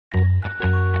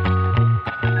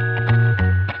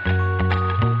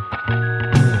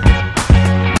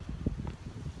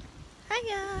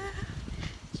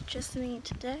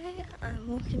today. I'm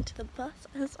walking to the bus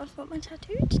as I've got my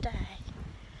tattoo today.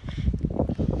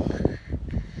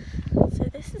 So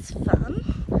this is fun.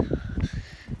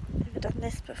 Never done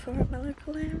this before at my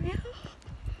local area.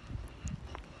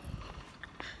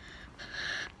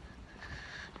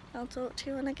 I'll talk to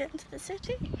you when I get into the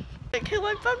city. Look who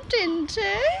I bumped into!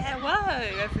 Hello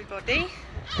everybody.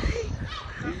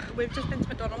 We've just been to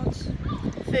McDonald's.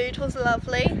 Food was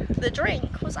lovely. The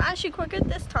drink was actually quite good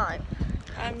this time.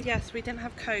 Yes, we didn't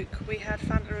have Coke, we had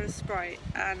Fanta and Sprite,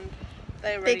 and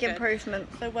they were really Big good. improvement.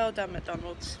 So well done,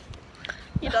 McDonald's.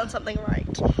 You've done something right.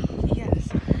 Yes.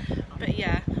 But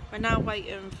yeah, we're now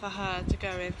waiting for her to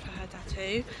go in for her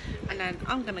tattoo, and then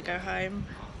I'm gonna go home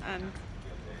and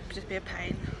just be a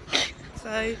pain.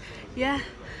 So yeah,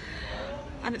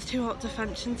 and it's too hot to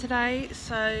function today,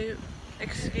 so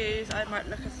excuse, I might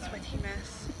look a sweaty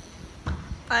mess.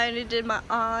 I only did my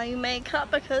eye makeup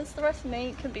because the rest of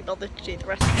me couldn't be bothered to do the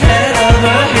rest. Head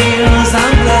over heels,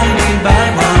 I'm blinded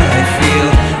by what I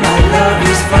feel. My love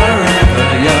is forever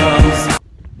yours.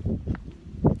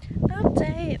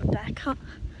 Update, back on.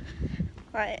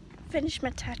 Right, finished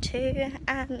my tattoo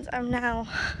and I'm now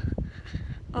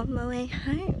on my way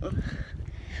home.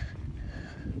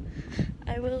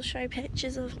 I will show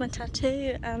pictures of my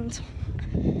tattoo and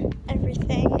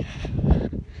everything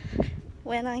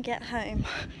when I get home.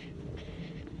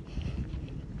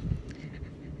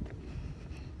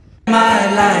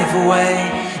 My life away,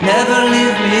 never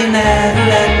leave me, never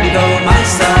let me go. My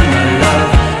summer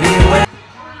love, beware.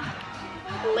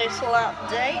 Little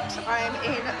update, I'm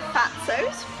in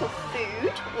Fatso's for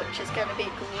food, which is going to be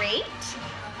great.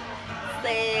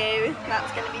 So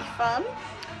that's going to be fun.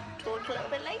 Talk a little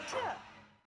bit later.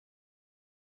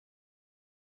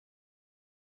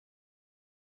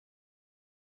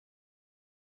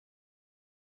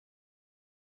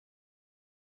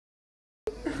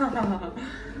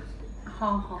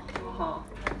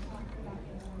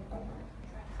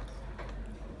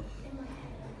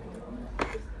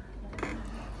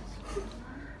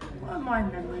 What are my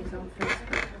memories on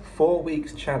Facebook? 4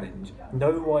 weeks challenge.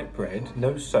 No white bread,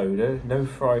 no soda, no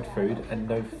fried food, and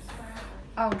no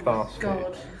fast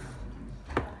God.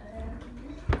 food.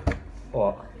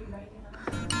 What?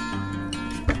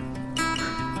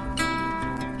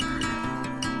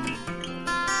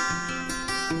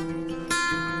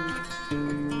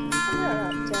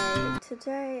 Update.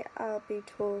 Today I'll be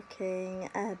talking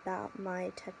about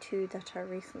my tattoo that I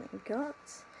recently got.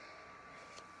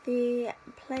 The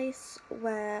place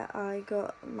where I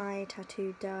got my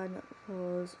tattoo done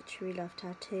was True Love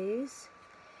Tattoos,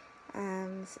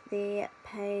 and the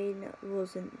pain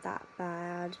wasn't that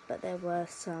bad, but there were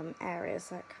some areas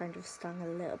that kind of stung a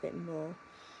little bit more,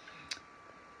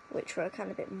 which were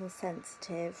kind of a bit more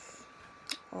sensitive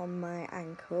on my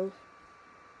ankle.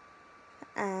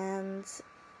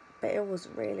 But it was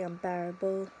really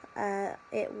unbearable.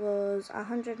 It was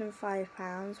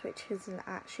 £105, which isn't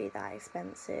actually that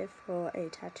expensive for a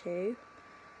tattoo.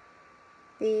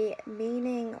 The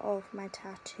meaning of my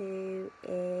tattoo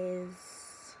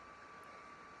is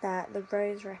that the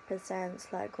rose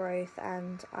represents like growth,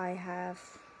 and I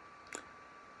have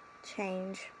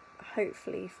changed,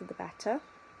 hopefully for the better.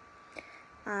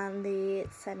 And the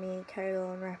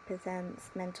semicolon represents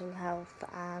mental health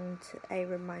and a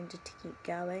reminder to keep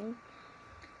going.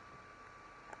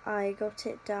 I got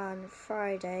it done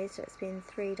Friday, so it's been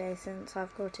 3 days since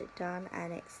I've got it done,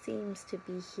 and it seems to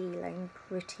be healing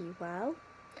pretty well.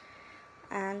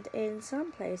 And in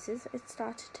some places it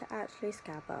started to actually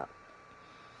scab up,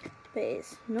 but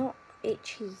it's not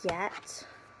itchy yet,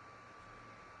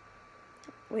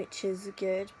 which is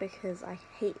good because I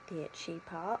hate the itchy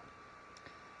part.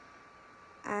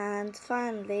 And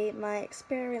finally, my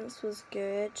experience was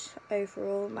good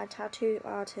overall. My tattoo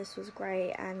artist was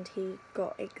great, and he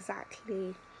got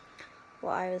exactly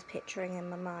what I was picturing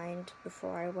in my mind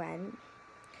before I went.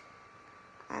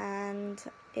 And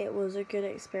it was a good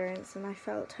experience, and I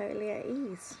felt totally at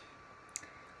ease.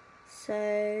 So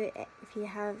if you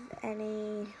have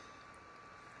any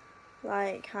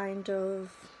kind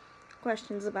of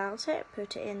questions about it,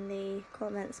 put it in the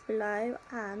comments below,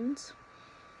 and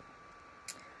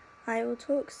I will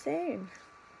talk soon.